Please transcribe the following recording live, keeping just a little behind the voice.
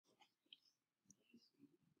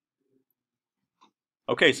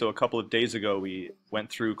Okay, so a couple of days ago we went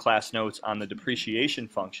through class notes on the depreciation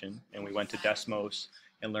function, and we went to Desmos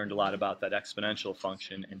and learned a lot about that exponential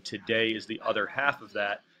function. And today is the other half of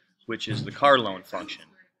that, which is the car loan function,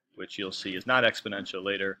 which you'll see is not exponential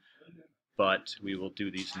later, but we will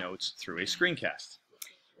do these notes through a screencast.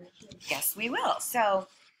 Yes, we will. So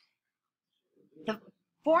the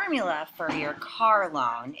formula for your car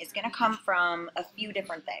loan is going to come from a few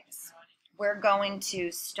different things. We're going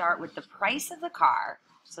to start with the price of the car,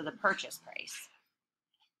 so the purchase price.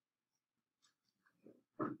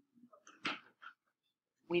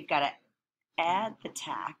 We've got to add the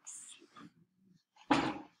tax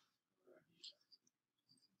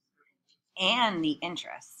and the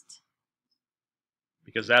interest.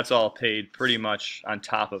 Because that's all paid pretty much on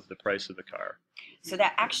top of the price of the car. So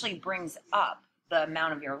that actually brings up the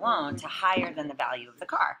amount of your loan to higher than the value of the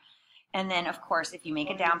car. And then, of course, if you make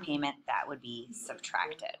a down payment, that would be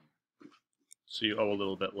subtracted. So you owe a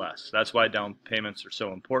little bit less. That's why down payments are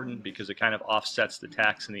so important, because it kind of offsets the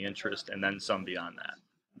tax and the interest and then some beyond that.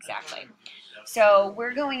 Exactly. So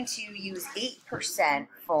we're going to use 8%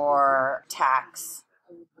 for tax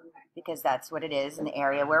because that's what it is in the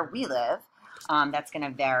area where we live. That's going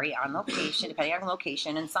to vary on location, depending on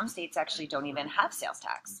location, and some states actually don't even have sales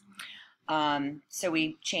tax. So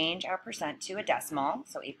we change our percent to a decimal,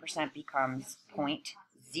 so 8% becomes 0.08.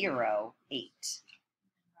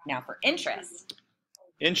 Now for interest.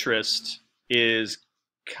 Interest is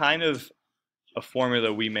kind of a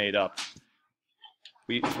formula we made up.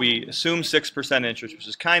 We assume 6% interest, which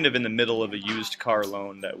is kind of in the middle of a used car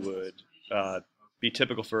loan that would be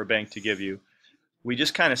typical for a bank to give you. We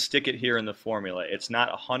just kind of stick it here in the formula. It's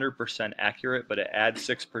not 100% accurate, but it adds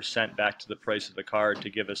 6% back to the price of the car to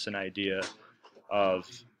give us an idea of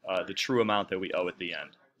the true amount that we owe at the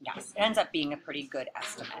end. Yes, it ends up being a pretty good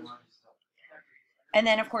estimate. And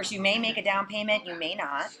then, of course, you may make a down payment, you may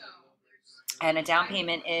not. And a down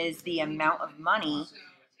payment is the amount of money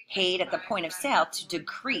paid at the point of sale to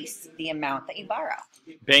decrease the amount that you borrow.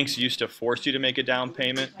 Banks used to force you to make a down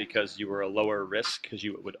payment because you were a lower risk, because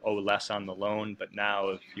you would owe less on the loan. But now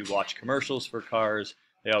if you watch commercials for cars,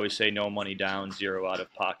 they always say no money down, zero out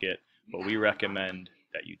of pocket. But we recommend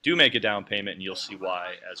that you do make a down payment, and you'll see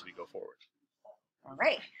why as we go forward. All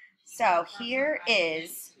right. So here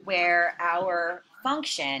is where our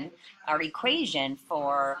function, our equation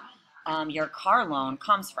for your car loan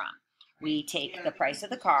comes from. We take the price of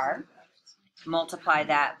the car, multiply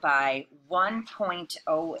that by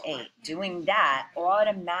 1.08. Doing that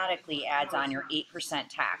automatically adds on your 8%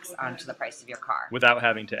 tax onto the price of your car. Without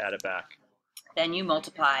having to add it back. Then you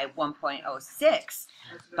multiply 1.06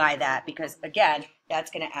 by that because, again,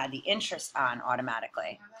 that's going to add the interest on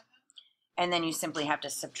automatically. And then you simply have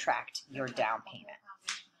to subtract your down payment.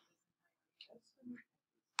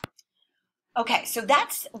 Okay, so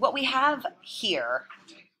that's what we have here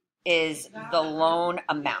is the loan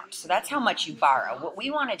amount. So that's how much you borrow. What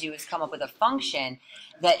we want to do is come up with a function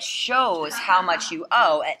that shows how much you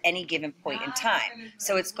owe at any given point in time.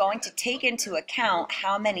 So it's going to take into account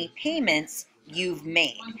how many payments you've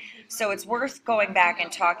made. So it's worth going back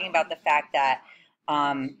and talking about the fact that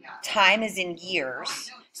time is in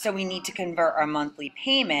years, so we need to convert our monthly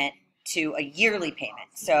payment to a yearly payment.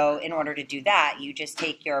 So in order to do that, you just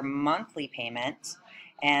take your monthly payment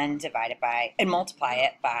and divide it by, and multiply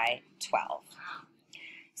it by 12.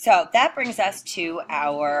 So that brings us to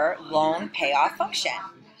our loan payoff function.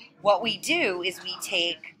 What we do is we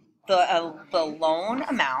take the loan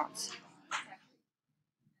amount,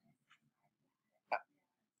 I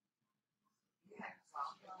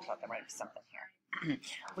thought there might be something here.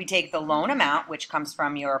 We take the loan amount, which comes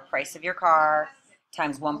from your price of your car,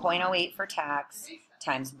 times 1.08 for tax,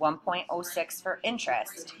 times 1.06 for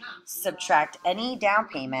interest, subtract any down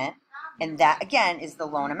payment, and that again is the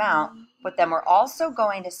loan amount, but then we're also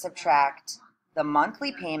going to subtract the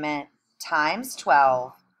monthly payment times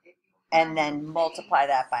 12 and then multiply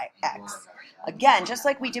that by x. Again, just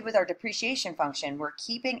like we did with our depreciation function, we're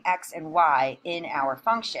keeping x and y in our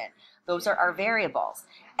function. Those are our variables.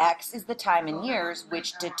 X is the time in years,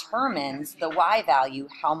 which determines the y value,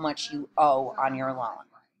 how much you owe on your loan.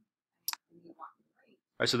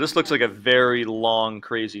 All right, so this looks like a very long,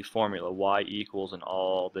 crazy formula, y equals and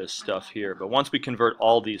all this stuff here. But once we convert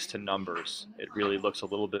all these to numbers, it really looks a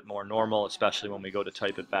little bit more normal, especially when we go to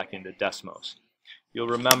type it back into Desmos. You'll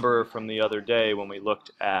remember from the other day when we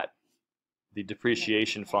looked at the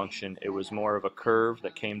depreciation function, it was more of a curve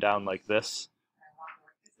that came down like this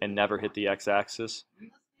and never hit the x-axis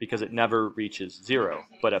because it never reaches zero.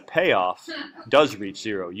 But a payoff does reach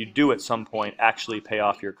zero. You do at some point actually pay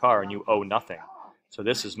off your car and you owe nothing. So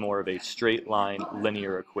this is more of a straight line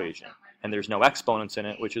linear equation. and there's no exponents in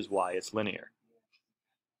it, which is why it's linear.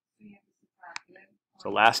 So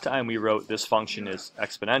last time we wrote this function is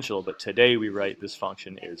exponential, but today we write this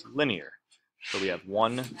function is linear. So we have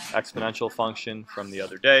one exponential function from the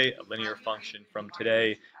other day, a linear function from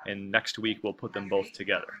today, and next week we'll put them both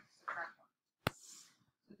together.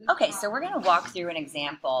 Okay, so we're going to walk through an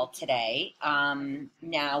example today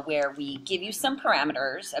now where we give you some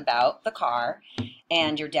parameters about the car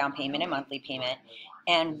and your down payment and monthly payment,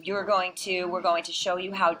 and we're going to show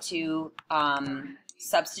you how to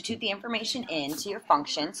substitute the information into your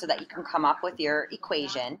function so that you can come up with your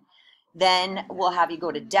equation. Then we'll have you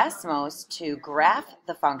go to Desmos to graph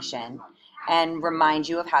the function and remind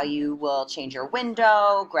you of how you will change your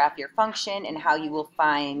window, graph your function, and how you will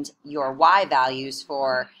find your y values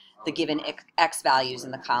for the given x values in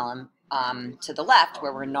the column to the left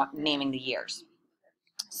where we're not naming the years.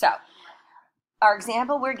 So our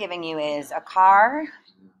example we're giving you is a car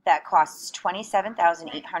that costs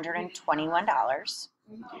 $27,821.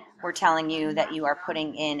 We're telling you that you are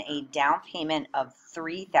putting in a down payment of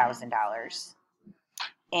 $3,000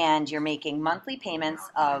 and you're making monthly payments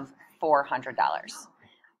of $400.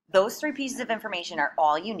 Those three pieces of information are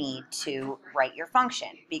all you need to write your function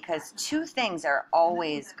because two things are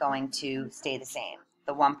always going to stay the same,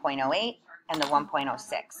 the 1.08 and the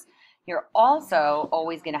 1.06. You're also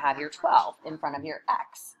always going to have your 12 in front of your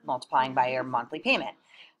x, multiplying by your monthly payment.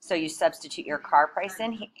 So you substitute your car price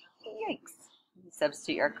in here. Yikes. You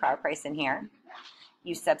substitute your car price in here.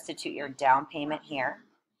 You substitute your down payment here.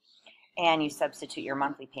 And you substitute your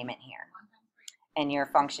monthly payment here. And your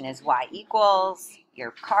function is y equals your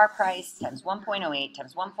car price times 1.08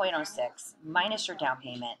 times 1.06 minus your down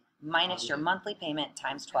payment minus your monthly payment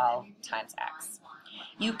times 12 times x.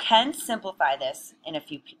 You can simplify this in a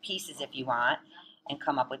few pieces if you want and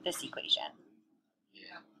come up with this equation.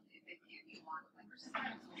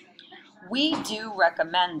 We do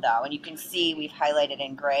recommend, though, and you can see we've highlighted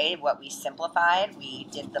in gray what we simplified. We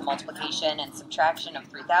did the multiplication and subtraction of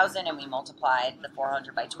 3,000 and we multiplied the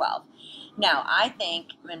 400 by 12. Now, I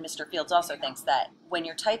think, and Mr. Fields also thinks, that when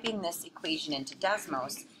you're typing this equation into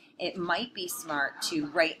Desmos, it might be smart to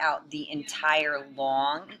write out the entire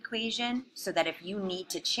long equation so that if you need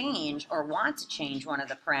to change or want to change one of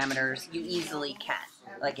the parameters, you easily can.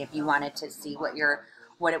 Like if you wanted to see what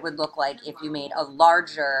it would look like if you made a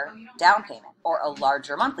larger down payment or a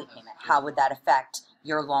larger monthly payment, how would that affect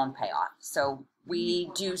your loan payoff? So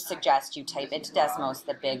we do suggest you type into Desmos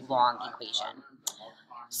the big long equation.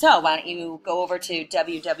 So why don't you go over to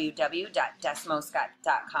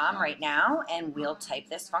www.desmos.com right now and we'll type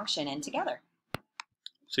this function in together.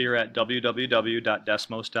 So you're at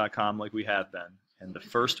www.desmos.com like we have been, and the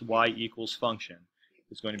first y equals function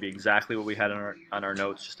is going to be exactly what we had on our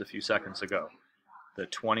notes just a few seconds ago. The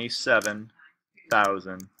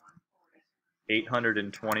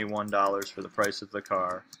 $27,821 for the price of the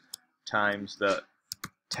car times the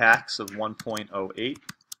tax of 1.08,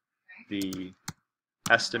 the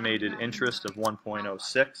estimated interest of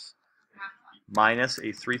 1.06, minus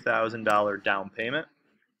a $3,000 down payment,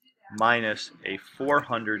 minus a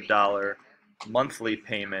 $400 monthly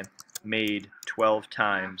payment made 12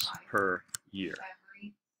 times per year.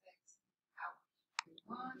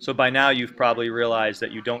 So by now you've probably realized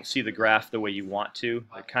that you don't see the graph the way you want to.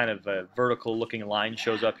 A kind of a vertical looking line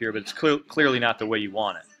shows up here, but it's clearly not the way you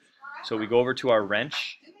want it. So we go over to our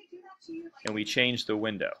wrench and we change the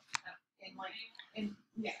window.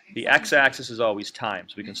 The x-axis is always time,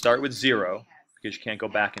 so we can start with 0 because you can't go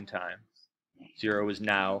back in time. 0 is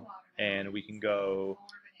now, and we can go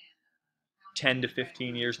 10 to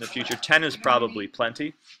 15 years in the future. 10 is probably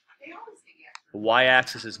plenty. The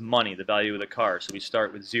y-axis is money, the value of the car. So we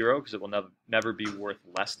start with 0 because it will never be worth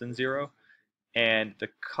less than 0. And the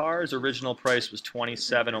car's original price was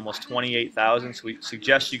 $27,000, almost $28,000. So we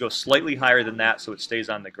suggest you go slightly higher than that so it stays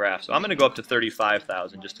on the graph. So I'm going to go up to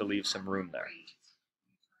 $35,000 just to leave some room there.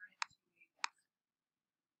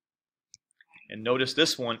 And notice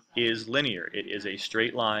this one is linear. It is a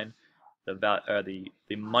straight line. The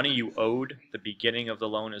money you owed, the beginning of the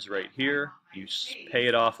loan is right here. You pay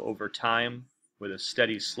it off over time with a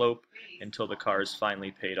steady slope until the car is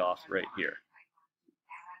finally paid off right here.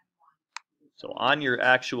 So on your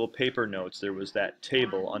actual paper notes, there was that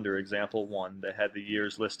table under example 1 that had the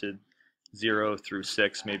years listed 0 through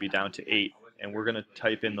 6, maybe down to 8. And we're going to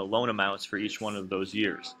type in the loan amounts for each one of those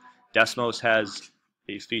years. Desmos has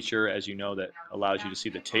a feature, as you know, that allows you to see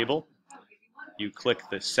the table. You click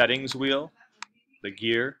the settings wheel, the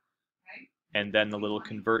gear, and then the little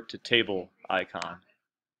convert to table icon.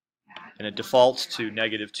 And it defaults to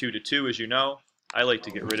 -2 to 2, as you know. I like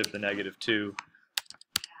to get rid of the -2.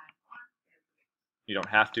 You don't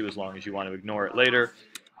have to as long as you want to ignore it later.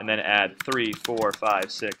 And then add 3, 4,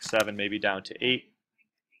 5, 6, 7, maybe down to 8.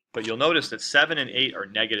 But you'll notice that 7 and 8 are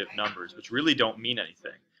negative numbers, which really don't mean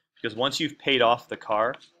anything. Because once you've paid off the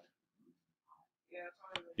car,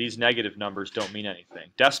 these negative numbers don't mean anything.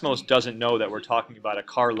 Desmos doesn't know that we're talking about a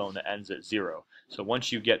car loan that ends at 0. So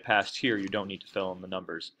once you get past here, you don't need to fill in the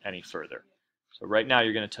numbers any further. So right now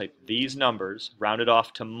you're going to type these numbers, rounded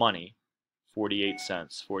off to money, 48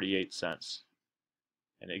 cents, 48 cents.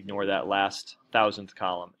 And ignore that last thousandth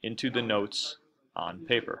column into the notes on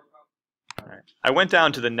paper. All right. I went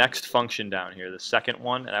down to the next function down here, the second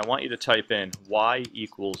one, and I want you to type in y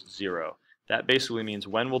equals 0. That basically means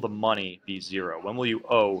when will the money be 0? When will you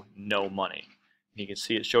owe no money? And you can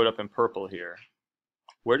see it showed up in purple here.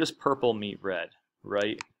 Where does purple meet red?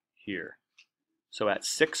 Right here. So at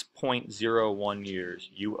 6.01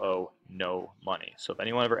 years, you owe no money. So if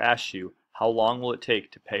anyone ever asks you, how long will it take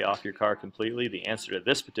to pay off your car completely? The answer to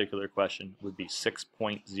this particular question would be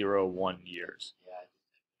 6.01 years.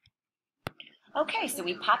 Okay, so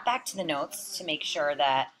we pop back to the notes to make sure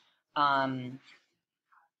that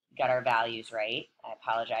got our values right. I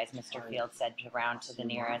apologize, Mr. Field said to round to the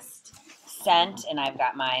nearest cent, and I've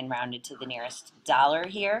got mine rounded to the nearest dollar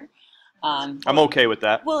here. I'm okay with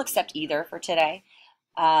that. We'll accept either for today.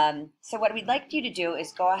 So what we'd like you to do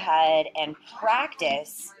is go ahead and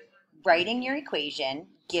practice writing your equation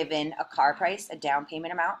given a car price, a down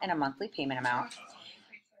payment amount, and a monthly payment amount.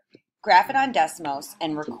 Graph it on Desmos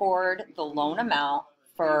and record the loan amount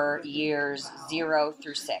for years 0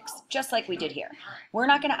 through 6, just like we did here. We're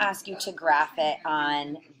not going to ask you to graph it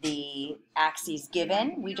on the axes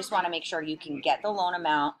given. We just want to make sure you can get the loan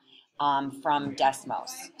amount from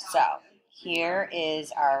Desmos. So here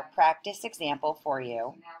is our practice example for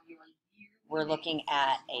you. We're looking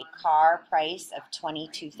at a car price of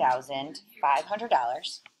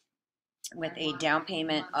 $22,500 with a down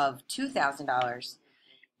payment of $2,000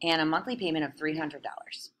 and a monthly payment of $300.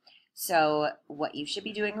 So what you should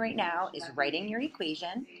be doing right now is writing your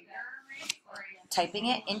equation, typing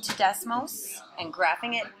it into Desmos, and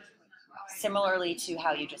graphing it similarly to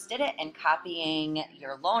how you just did it, and copying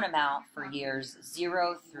your loan amount for years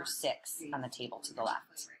 0 through 6 on the table to the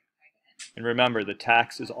left. And remember, the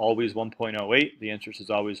tax is always 1.08, the interest is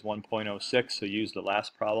always 1.06, so use the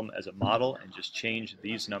last problem as a model and just change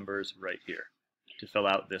these numbers right here to fill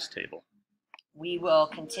out this table. We will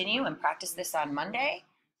continue and practice this on Monday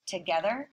together.